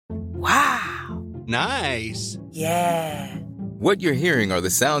Nice. Yeah. What you're hearing are the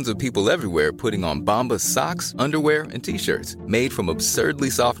sounds of people everywhere putting on Bombas socks, underwear, and T-shirts made from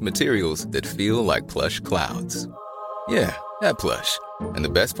absurdly soft materials that feel like plush clouds. Yeah, that plush. And the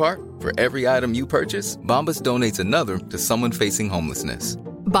best part? For every item you purchase, Bombas donates another to someone facing homelessness.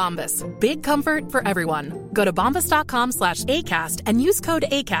 Bombas. Big comfort for everyone. Go to bombas.com/ACAST and use code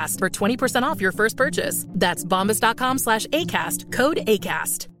ACAST for 20% off your first purchase. That's bombas.com/ACAST. Code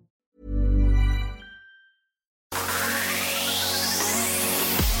ACAST.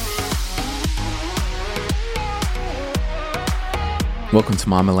 Welcome to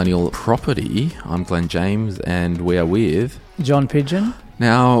My Millennial Property. I'm Glenn James and we are with John Pigeon.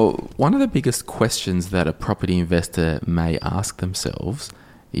 Now, one of the biggest questions that a property investor may ask themselves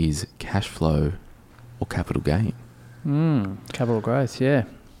is cash flow or capital gain. Capital growth, yeah.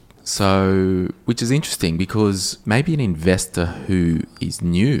 So, which is interesting because maybe an investor who is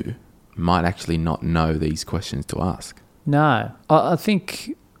new might actually not know these questions to ask. No, I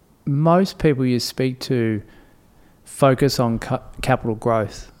think most people you speak to focus on capital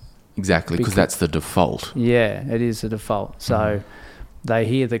growth. Exactly, because that's the default. Yeah, it is the default. So they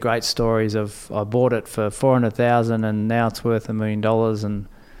hear the great stories of I bought it for $400,000 and now it's worth $1 million.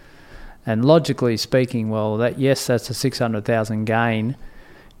 And logically speaking, well, that's a $600,000 gain.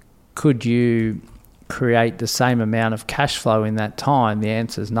 Could you create the same amount of cash flow in that time? The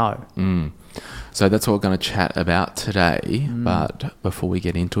answer is no. So that's what we're going to chat about today. But before we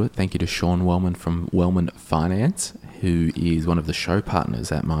get into it, thank you to Sean Wellman from Wellman Finance, who is one of the show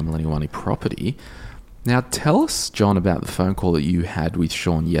partners at My Millennial Money Property. Now, tell us, John, about the phone call that you had with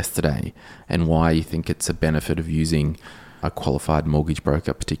Sean yesterday and why you think it's a benefit of using a qualified mortgage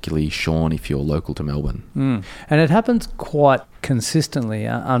broker, particularly Sean, if you're local to Melbourne. And it happens quite consistently.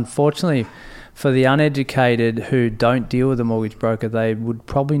 Unfortunately, for the uneducated who don't deal with a mortgage broker, they would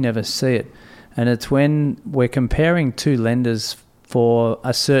probably never see it. And it's when we're comparing two lenders for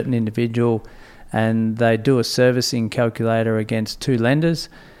a certain individual and they do a servicing calculator against two lenders,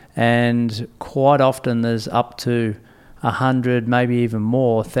 and quite often there's up to $100,000, maybe even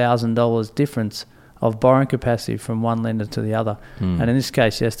more, $1,000 difference of borrowing capacity from one lender to the other. And in this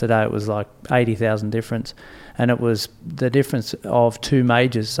case yesterday it was like $80,000 difference, and it was the difference of two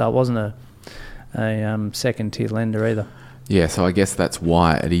majors, so it wasn't a second tier lender either. Yeah, so I guess that's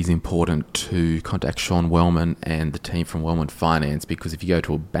why it is important to contact Sean Wellman and the team from Wellman Finance, because if you go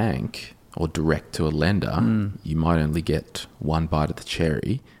to a bank or direct to a lender, you might only get one bite of the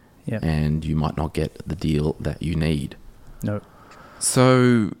cherry, and you might not get the deal that you need. No.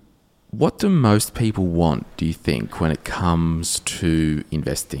 So what do most people want, do you think, when it comes to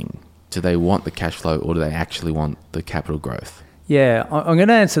investing? Do they want the cash flow or do they actually want the capital growth? Yeah, I'm going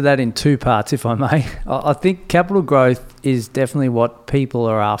to answer that in two parts, if I may. I think capital growth is definitely what people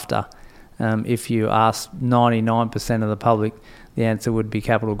are after. If you ask 99% of the public, the answer would be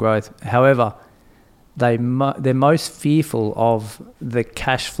capital growth. However, they're most fearful of the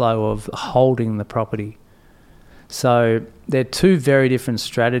cash flow of holding the property. So they're two very different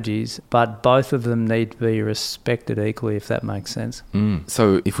strategies, but both of them need to be respected equally, if that makes sense.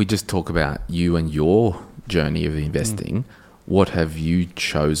 So if we just talk about you and your journey of investing, what have you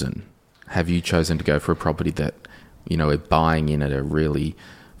chosen? Have you chosen to go for a property that, you know, we're buying in at a really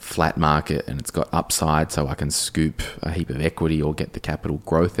flat market and it's got upside so I can scoop a heap of equity or get the capital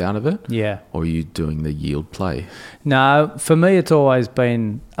growth out of it? Yeah. Or are you doing the yield play? No, for me it's always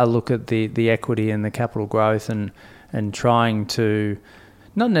been a look at the equity and the capital growth and trying to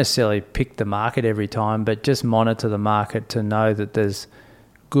not necessarily pick the market every time, but just monitor the market to know that there's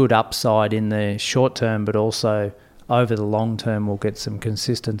good upside in the short term, but also over the long term we'll get some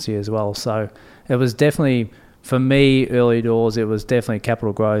consistency as well. So it was definitely, for me, early doors, it was definitely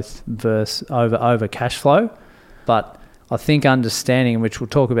capital growth versus over cash flow. But I think understanding, which we'll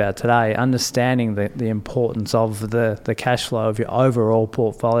talk about today, understanding the importance of the cash flow of your overall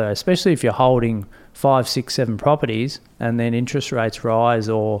portfolio, especially if you're holding 5, 6, 7 properties and then interest rates rise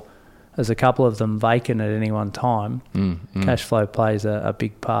or there's a couple of them vacant at any one time, cash flow plays a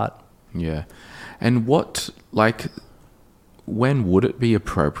big part. Yeah. And when would it be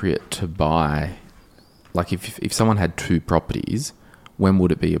appropriate to buy, like if someone had 2 properties, when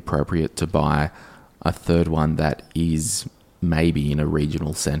would it be appropriate to buy a third one that is maybe in a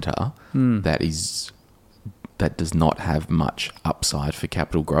regional centre that does not have much upside for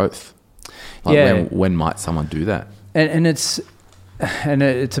capital growth? When might someone do that? And it's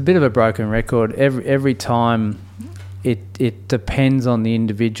a bit of a broken record. Every time it depends on the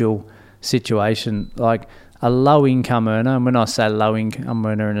individual situation. Like a low income earner, and when I say low income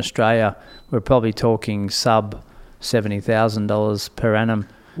earner in Australia, we're probably talking sub $70,000 per annum.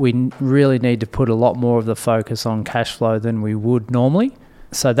 we really need to put a lot more of the focus on cash flow than we would normally.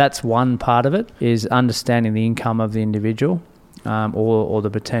 So that's one part of it, is understanding the income of the individual, or the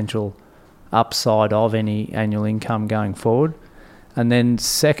potential upside of any annual income going forward. And then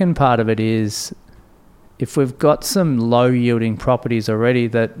second part of it is, if we've got some low yielding properties already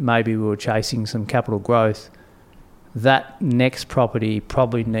that maybe we were chasing some capital growth, that next property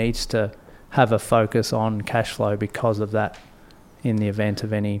probably needs to have a focus on cash flow because of that, in the event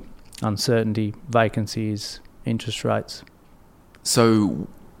of any uncertainty, vacancies, interest rates. So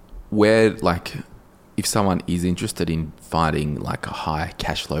where, like, if someone is interested in finding like a high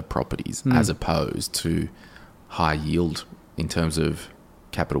cash flow properties as opposed to high yield in terms of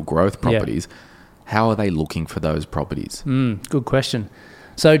capital growth properties, how are they looking for those properties? Good question.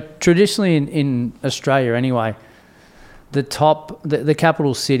 So traditionally in Australia anyway, the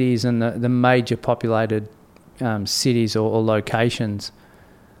capital cities and the major populated cities or locations,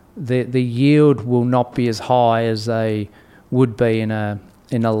 the yield will not be as high as they would be in a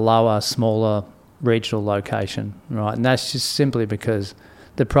lower, smaller regional location, right? And that's just simply because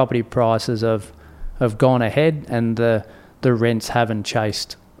the property prices have gone ahead and the rents haven't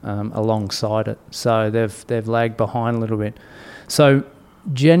chased alongside it, so they've lagged behind a little bit. So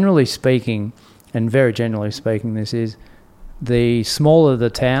generally speaking, and very generally speaking, this is the smaller the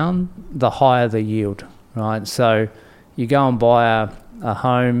town, the higher the yield, right? So you go and buy a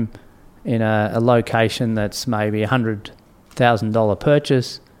home in a location that's maybe $100,000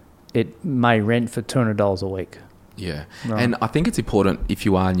 purchase, it may rent for $200 a week. Yeah. Right. And I think it's important, if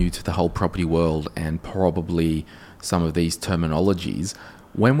you are new to the whole property world and probably some of these terminologies,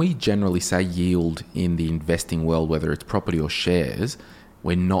 when we generally say yield in the investing world, whether it's property or shares,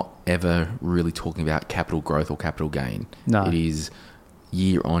 we're not ever really talking about capital growth or capital gain. No. It is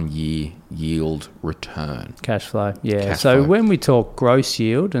year-on-year yield return. Cash flow, yeah. Cash So flow. when we talk gross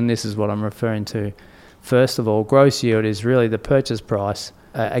yield, and this is what I'm referring to, first of all, gross yield is really the purchase price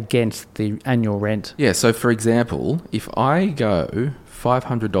against the annual rent. Yeah, so for example, if I go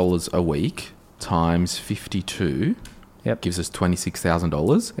 $500 a week times 52, gives us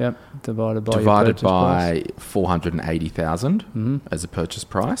 $26,000. Yep, divided by $480,000 as a purchase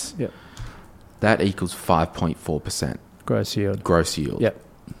price. Yep. That equals 5.4% Gross yield. gross yield. Yep.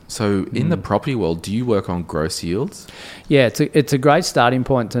 So in the property world, do you work on gross yields? Yeah, it's a great starting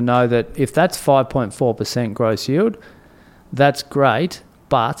point to know that if that's 5.4% gross yield, that's great,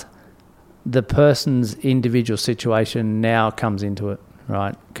 but the person's individual situation now comes into it,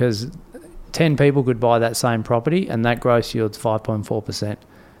 right? Because 10 people could buy that same property and that gross yield's 5.4%.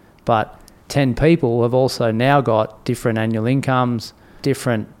 But 10 people have also now got different annual incomes,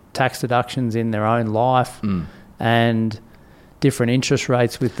 different tax deductions in their own life, and different interest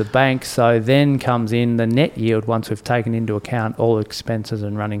rates with the bank. So then comes in the net yield once we've taken into account all expenses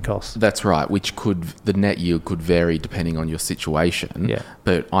and running costs. That's right, the net yield could vary depending on your situation. Yeah.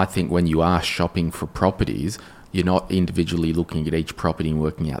 But I think when you are shopping for properties, you're not individually looking at each property and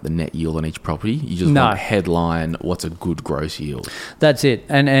working out the net yield on each property. You just want headline, what's a good gross yield. That's it.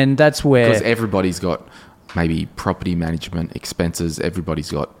 And that's where... Because everybody's got maybe property management expenses,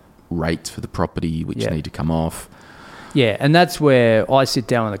 everybody's got rates for the property which need to come off. Yeah, and that's where I sit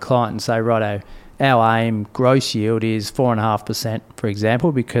down with a client and say, righto, our aim gross yield is 4.5%, for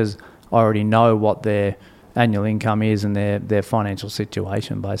example, because I already know what their annual income is and their financial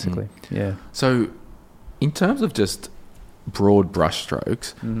situation, basically. Yeah. So in terms of just broad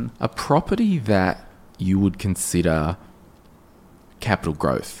brushstrokes, a property that you would consider capital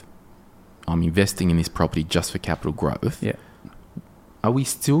growth, I'm investing in this property just for capital growth. Yeah. Are we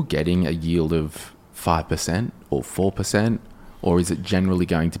still getting a yield of 5% or 4%, or is it generally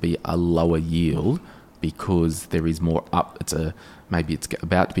going to be a lower yield because there is more maybe it's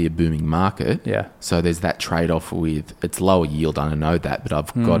about to be a booming market? Yeah. So there's that trade-off with it's lower yield, I know that, but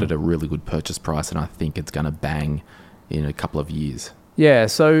I've got it a really good purchase price and I think it's going to bang in a couple of years. Yeah.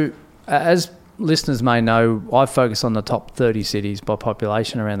 So as listeners may know, I focus on the top 30 cities by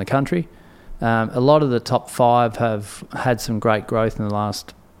population around the country. A lot of the top 5 have had some great growth in the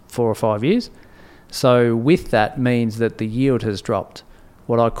last 4 or 5 years. So with that means that the yield has dropped.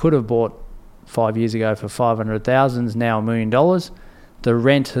 What I could have bought 5 years ago for $500,000 is now $1 million. The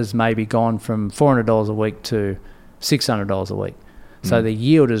rent has maybe gone from $400 a week to $600 a week. So the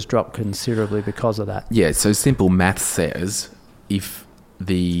yield has dropped considerably because of that. Yeah, so simple math says if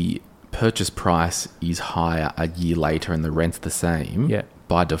the purchase price is higher a year later and the rent's the same,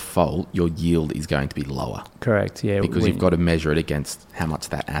 by default, your yield is going to be lower. Correct, yeah. Because you've got to measure it against how much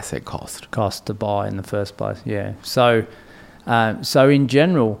that asset cost to buy in the first place, yeah. So in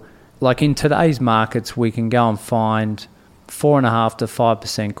general, like in today's markets, we can go and find 4.5% to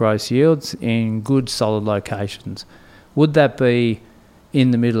 5% gross yields in good solid locations. Would that be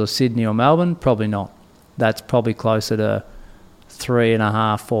in the middle of Sydney or Melbourne? Probably not. That's probably closer to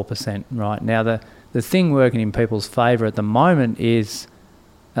 3.5%, 4%. Right now, the thing working in people's favour at the moment is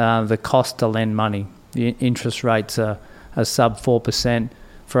the cost to lend money. The interest rates are sub 4%,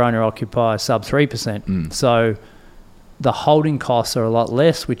 for owner-occupier sub 3%. So the holding costs are a lot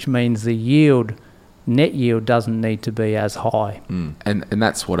less, which means the yield, net yield, doesn't need to be as high. And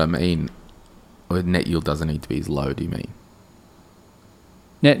that's what I mean. Net yield doesn't need to be as low, do you mean?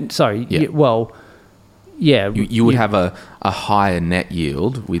 You would have a higher net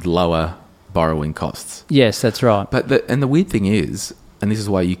yield with lower borrowing costs. Yes, that's right. But the weird thing is, and this is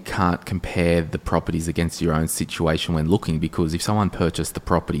why you can't compare the properties against your own situation when looking, because if someone purchased the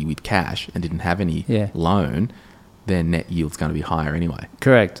property with cash and didn't have any loan, their net yield's going to be higher anyway.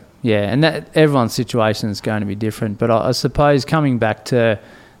 Correct. Yeah, and that everyone's situation is going to be different. But I suppose coming back to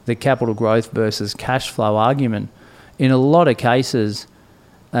the capital growth versus cash flow argument, in a lot of cases,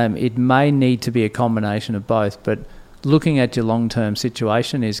 it may need to be a combination of both. But looking at your long-term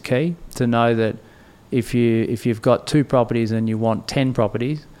situation is key to know that if you've got 2 properties and you want 10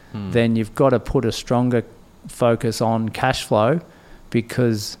 properties, then you've got to put a stronger focus on cash flow,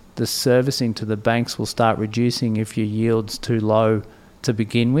 because the servicing to the banks will start reducing if your yield's too low to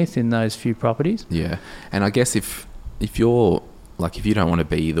begin with in those few properties. Yeah, and I guess if you're like, if you don't want to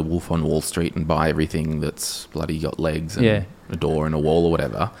be the wolf on Wall Street and buy everything that's bloody got legs and a door and a wall or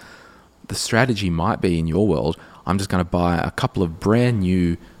whatever, the strategy might be, in your world, I'm just going to buy a couple of brand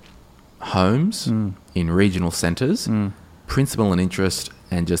new homes in regional centres, principal and interest,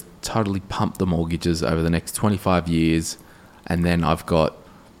 and just totally pump the mortgages over the next 25 years, and then I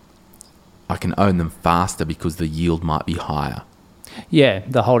can own them faster because the yield might be higher. Yeah,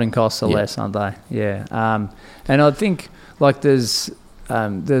 the holding costs are less, aren't they? Yeah, and I think there's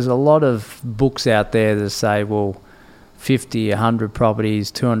a lot of books out there that say, well, 50, 100 properties,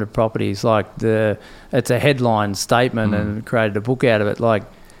 200 properties, it's a headline statement and created a book out of it.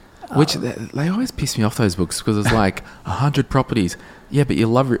 Which they always piss me off, those books, because it's 100 properties. Yeah, but you're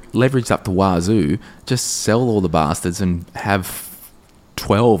leveraged up to wazoo. Just sell all the bastards and have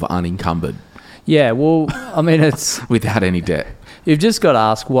 12 unencumbered. Yeah, well, I mean, it's without any debt. You've just got to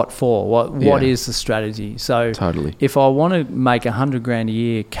ask what for. What is the strategy? So totally. If I want to make $100,000 a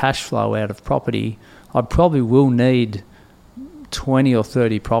year cash flow out of property, I probably will need 20 or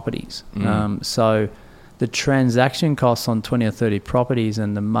 30 properties. So the transaction costs on 20 or 30 properties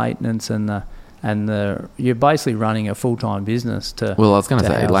and the maintenance and the you're basically running a full-time business to. Well, I was going to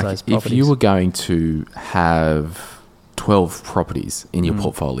say, if you were going to have 12 properties in your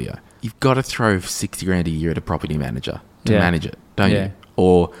portfolio, you've got to throw $60,000 a year at a property manager to manage it, don't you?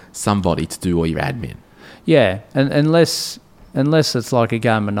 Or somebody to do all your admin. Yeah, and unless it's like a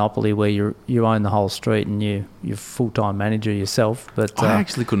game Monopoly where you own the whole street and you're full-time manager yourself. But I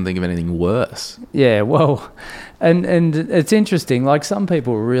actually couldn't think of anything worse. Yeah, well, and it's interesting. Some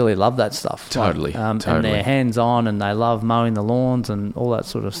people really love that stuff. Totally. And they're hands-on and they love mowing the lawns and all that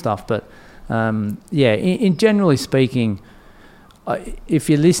sort of stuff. But in generally speaking, if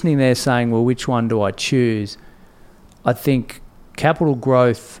you're listening there saying, well, which one do I choose? I think capital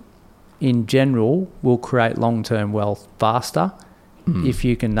growth in general will create long-term wealth faster if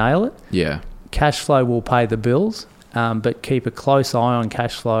you can nail it. Yeah. Cash flow will pay the bills, but keep a close eye on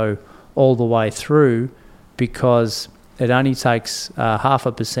cash flow all the way through, because it only takes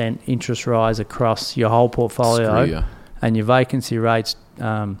 0.5% interest rise across your whole portfolio and your vacancy rates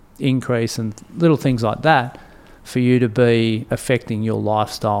increase and little things like that for you to be affecting your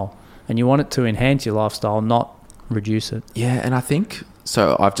lifestyle. And you want it to enhance your lifestyle, not reduce it. Yeah, and I think,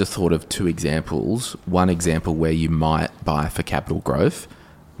 so I've just thought of 2 examples. One example where you might buy for capital growth,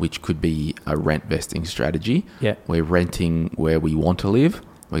 which could be a rent vesting strategy. Yeah. We're renting where we want to live.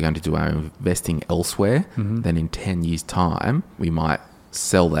 We're going to do our investing elsewhere. Then in 10 years' time, we might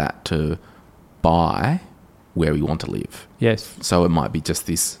sell that to buy where we want to live. Yes. So it might be just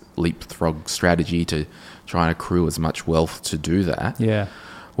this leapfrog strategy to try and accrue as much wealth to do that. Yeah.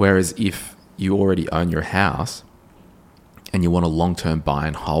 Whereas if you already own your house and you want a long-term buy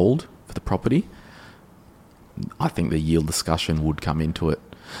and hold for the property, I think the yield discussion would come into it.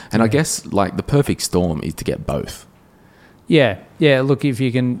 And I guess the perfect storm is to get both. Yeah. Look, if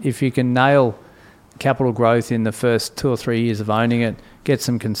you can nail capital growth in the first 2 or 3 years of owning it, get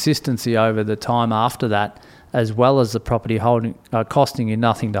some consistency over the time after that, as well as the property holding costing you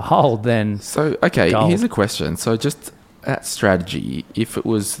nothing to hold, then so gold. Here's a question. So just that strategy, if it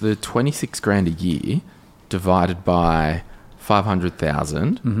was the $26,000 a year divided by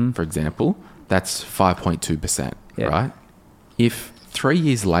 500,000, for example, that's 5.2%, right? if 3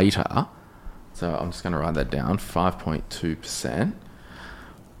 years later, so I'm just going to write that down, 5.2%,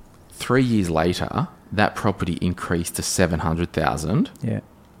 3 years later, that property increased to 700,000. Yeah.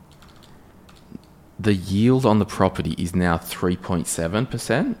 The yield on the property is now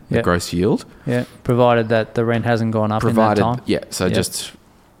 3.7%, the gross yield. Yeah, provided that the rent hasn't gone up in that time. Yeah, so just...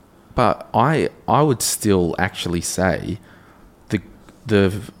 But I would still actually say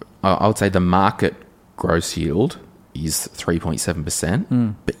I would say the market gross yield is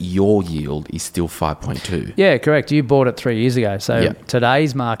 3.7%, but your yield is still 5.2. Yeah, correct. You bought it 3 years ago, so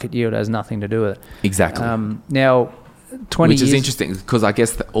today's market yield has nothing to do with it. Exactly. Now, 20 Which years... is interesting, because I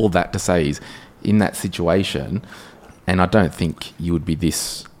guess all that to say is, in that situation, and I don't think you would be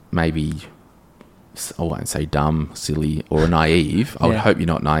this, maybe, I won't say dumb, silly, or naive. I would hope you're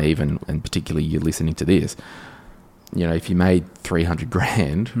not naive, and particularly you're listening to this. You know, if you made 300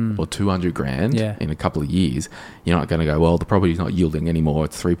 grand or 200 grand in a couple of years, you're not going to go, well, the property's not yielding anymore.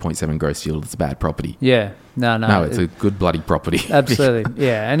 It's 3.7 gross yield. It's a bad property. Yeah. No, it's a good bloody property. Absolutely.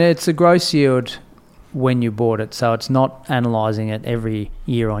 Yeah. And it's a gross yield when you bought it. So it's not analysing it every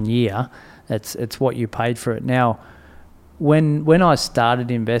year on year. It's what you paid for it. Now, when I started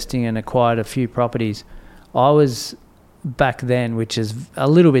investing and acquired a few properties, I was back then, which is a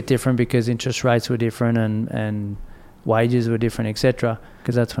little bit different because interest rates were different and wages were different, etc.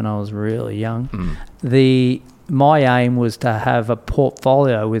 Because that's when I was really young. My aim was to have a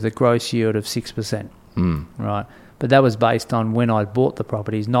portfolio with a gross yield of 6%. Right, but that was based on when I bought the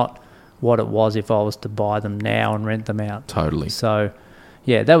properties, not what it was if I was to buy them now and rent them out. Totally. So,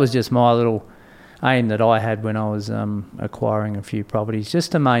 yeah, that was just my little aim that I had when I was acquiring a few properties,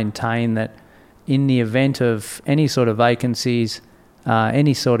 just to maintain that in the event of any sort of vacancies,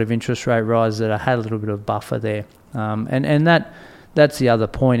 any sort of interest rate rise, that I had a little bit of buffer there. And that's the other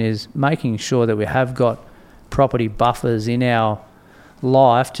point, is making sure that we have got property buffers in our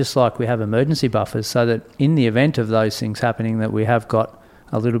life, just like we have emergency buffers, so that in the event of those things happening, that we have got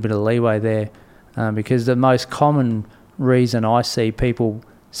a little bit of leeway there. Because the most common reason I see people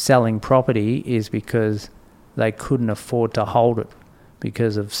selling property is because they couldn't afford to hold it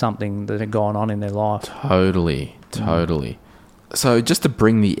because of something that had gone on in their life. Totally. So just to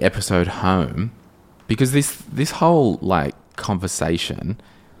bring the episode home, because this whole conversation,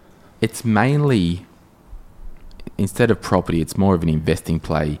 it's mainly, instead of property, it's more of an investing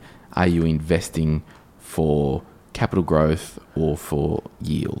play. Are you investing for capital growth or for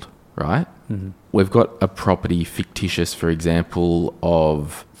yield, right? Mm-hmm. We've got a property fictitious, for example,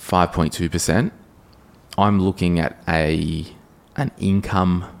 of 5.2%. I'm looking at an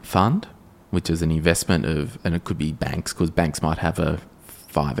income fund, which is an investment of, and it could be banks, because banks might have a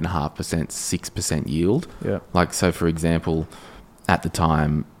 5.5%, 6% yield. Yeah. So for example, at the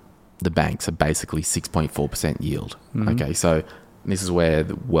time, the banks are basically 6.4% yield. Mm-hmm. Okay, so this is where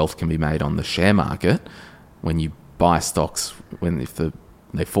the wealth can be made on the share market. When you buy stocks,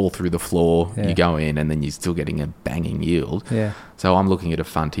 they fall through the floor, you go in, and then you're still getting a banging yield. Yeah. So I'm looking at a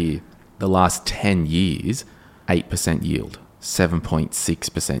fund here. The last 10 years, 8% yield,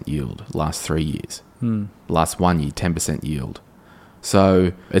 7.6% yield, last 3 years. Last 1 year, 10% yield.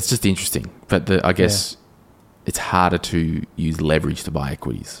 So it's just interesting. But I guess it's harder to use leverage to buy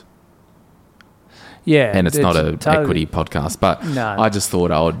equities. Yeah. And it's not an equity podcast. But no. I just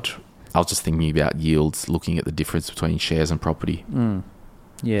thought I was just thinking about yields, looking at the difference between shares and property.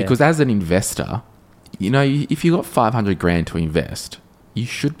 Yeah. Because as an investor, if you got 500 grand to invest, you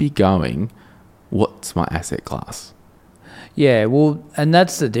should be going, what's my asset class? Yeah, well, and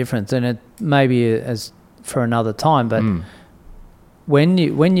that's the difference. And it maybe as for another time, but when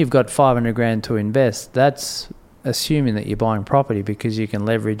you've got 500 grand to invest, that's assuming that you're buying property, because you can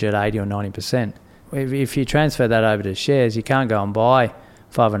leverage at 80 or 90%. If you transfer that over to shares, you can't go and buy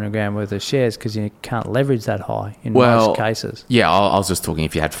 500 grand worth of shares because you can't leverage that high in most cases. Yeah, I was just talking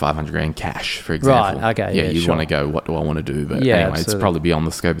if you had 500 grand cash, for example. Right, okay. Yeah, you want to go, what do I want to do? But anyway, absolutely. It's probably beyond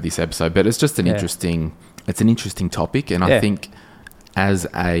the scope of this episode. But it's just an interesting topic. And I think as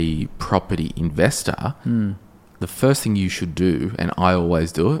a property investor, the first thing you should do, and I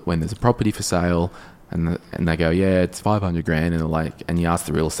always do it, when there's a property for sale and they go, yeah, it's 500 grand, and you ask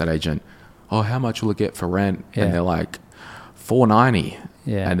the real estate agent, oh, how much will it get for rent? Yeah. And they're like, $490.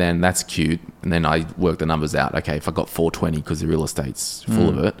 Yeah. And then that's cute. And then I work the numbers out. Okay, if I got $420 because the real estate's full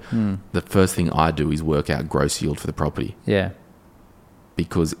of it, the first thing I do is work out gross yield for the property. Yeah.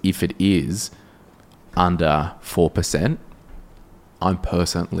 Because if it is under 4%, I'm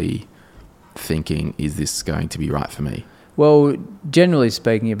personally thinking, is this going to be right for me? Well, generally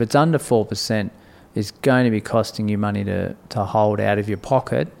speaking, if it's under 4%, it's going to be costing you money to hold out of your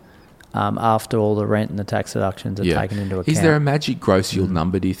pocket after all the rent and the tax deductions are taken into account. Is there a magic gross yield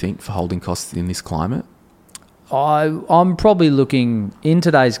number, do you think, for holding costs in this climate? I'm probably looking, in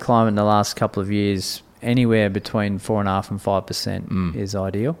today's climate in the last couple of years, anywhere between 4.5% and 5% is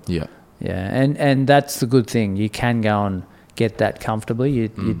ideal. Yeah. Yeah, and that's the good thing. You can go and get that comfortably. You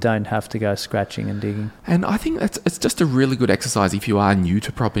don't have to go scratching and digging. And I think it's just a really good exercise if you are new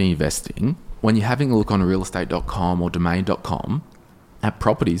to property investing. When you're having a look on realestate.com or domain.com at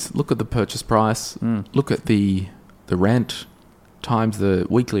properties, look at the purchase price, look at the rent times the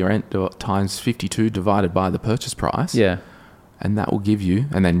weekly rent times 52 divided by the purchase price. Yeah. And that will give you,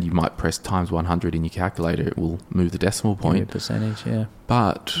 and then you might press times 100 in your calculator, it will move the decimal point. Percentage, yeah.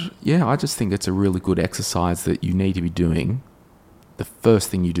 But yeah, I just think it's a really good exercise that you need to be doing the first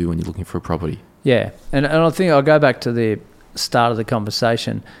thing you do when you're looking for a property. Yeah, and I think I'll go back to the start of the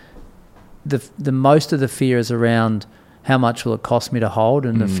conversation. The most of the fear is around how much will it cost me to hold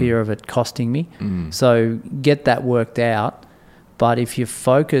and the fear of it costing me. So get that worked out. But if your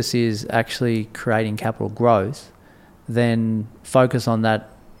focus is actually creating capital growth, then focus on that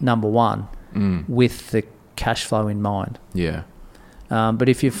number one with the cash flow in mind. Yeah. But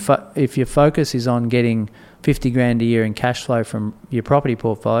if your focus is on getting 50 grand a year in cash flow from your property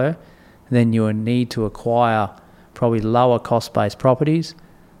portfolio, then you will need to acquire probably lower cost-based properties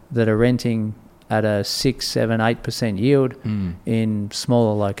that are renting at a 6, 7, 8% yield in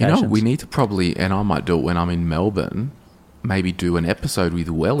smaller locations. You know, we need to probably, and I might do it when I'm in Melbourne, maybe do an episode with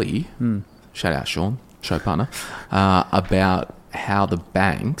Welly, shout out Sean, show partner, about how the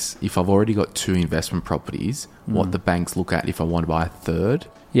banks, if I've already got 2 investment properties, what the banks look at if I want to buy a third.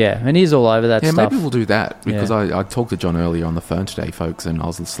 Yeah, and he's all over that stuff. Yeah, maybe we'll do that because I talked to John earlier on the phone today, folks, and I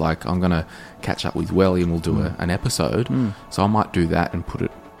was just like, I'm going to catch up with Welly and we'll do an episode. So I might do that and put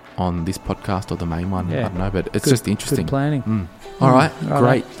it on this podcast or the main one. I don't know, but it's just interesting. Good planning. All right,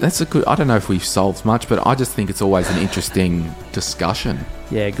 great. That's a good, I don't know if we've solved much, but I just think it's always an interesting discussion.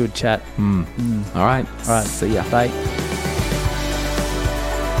 Yeah, good chat. All right. See ya. Bye.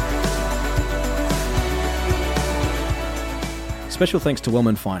 Special thanks to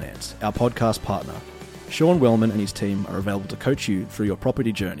Wellman Finance, our podcast partner. Sean Wellman and his team are available to coach you through your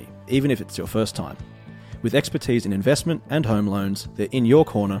property journey, even if it's your first time. With expertise in investment and home loans, they're in your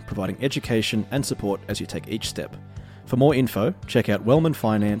corner providing education and support as you take each step. For more info, check out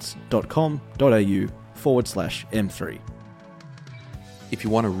wellmanfinance.com.au/M3. If you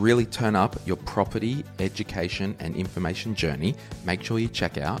want to really turn up your property, education and information journey, make sure you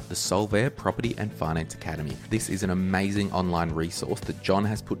check out the Solvair Property and Finance Academy. This is an amazing online resource that John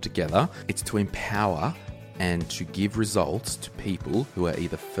has put together. It's to empower and to give results to people who are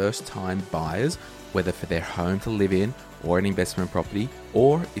either first-time buyers, whether for their home to live in or an investment property,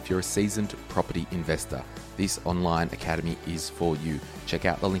 or if you're a seasoned property investor. This online academy is for you. Check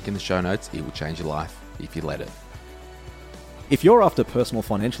out the link in the show notes. It will change your life if you let it. If you're after personal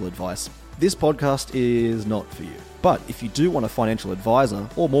financial advice, this podcast is not for you. But if you do want a financial advisor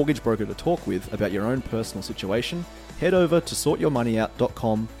or mortgage broker to talk with about your own personal situation, head over to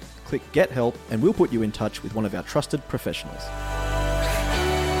sortyourmoneyout.com, click Get Help, and we'll put you in touch with one of our trusted professionals.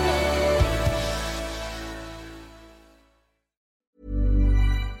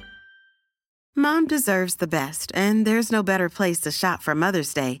 Mom deserves the best, and there's no better place to shop for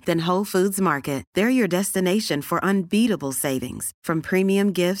Mother's Day than Whole Foods Market. They're your destination for unbeatable savings, from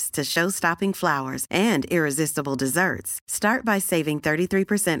premium gifts to show-stopping flowers and irresistible desserts. Start by saving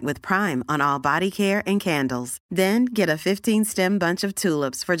 33% with Prime on all body care and candles. Then get a 15-stem bunch of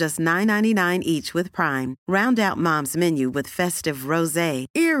tulips for just $9.99 each with Prime. Round out Mom's menu with festive rosé,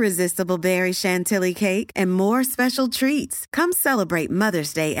 irresistible berry chantilly cake, and more special treats. Come celebrate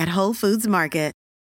Mother's Day at Whole Foods Market.